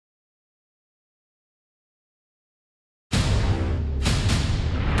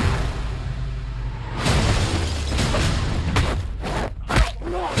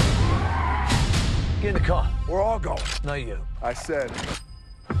all going. No, you. I said,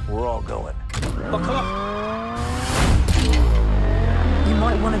 We're all going. Oh, come on. You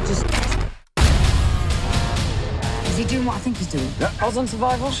might want to just... Is he doing what I think he's doing? Yeah. I was on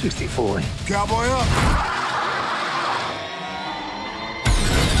survival. 60-40. cowboy up.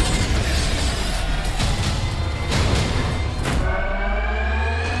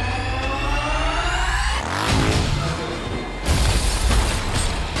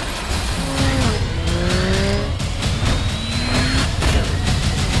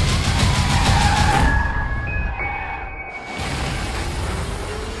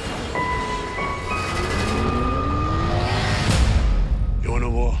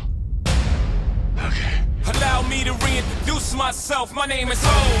 My name is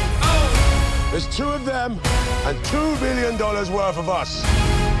Hobbs. There's 2 of them and $2 billion worth of us.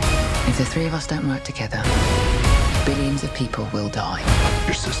 If the 3 of us don't work together, billions of people will die.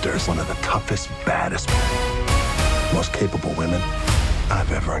 Your sister is one of the toughest, baddest, most capable women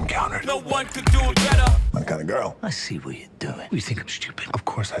I've ever encountered. No one could do it better. My kind of girl. I see what you're doing. You think I'm stupid? Of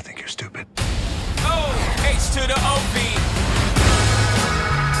course I think you're stupid. Oh, H to the OV.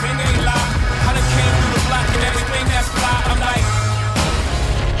 Thing ain't lie. I done came through the block and everything that's fly. I'm like,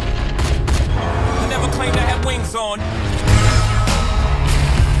 I never claimed I had wings on.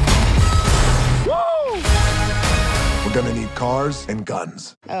 Woo! We're gonna need cars and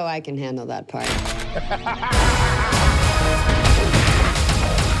guns. Oh, I can handle that part.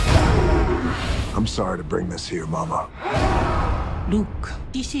 I'm sorry to bring this here, Mama. Luke,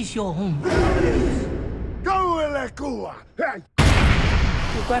 this is your home. Go, Elekua. Hey.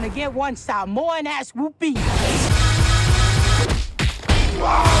 You're gonna get one Samoan-ass whoopee.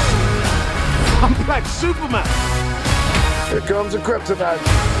 I'm Black Superman. Here comes a kryptonite.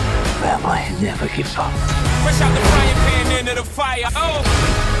 Family never gives up. Fresh out the frying pan into the fire. Oh,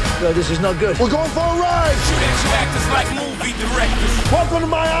 No, this is not good. We're going for a ride. shoot at you actors like movie directors. Welcome to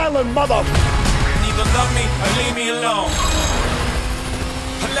my island, mother. Either love me or leave me alone.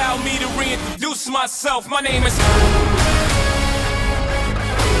 Allow me to reintroduce myself. My name is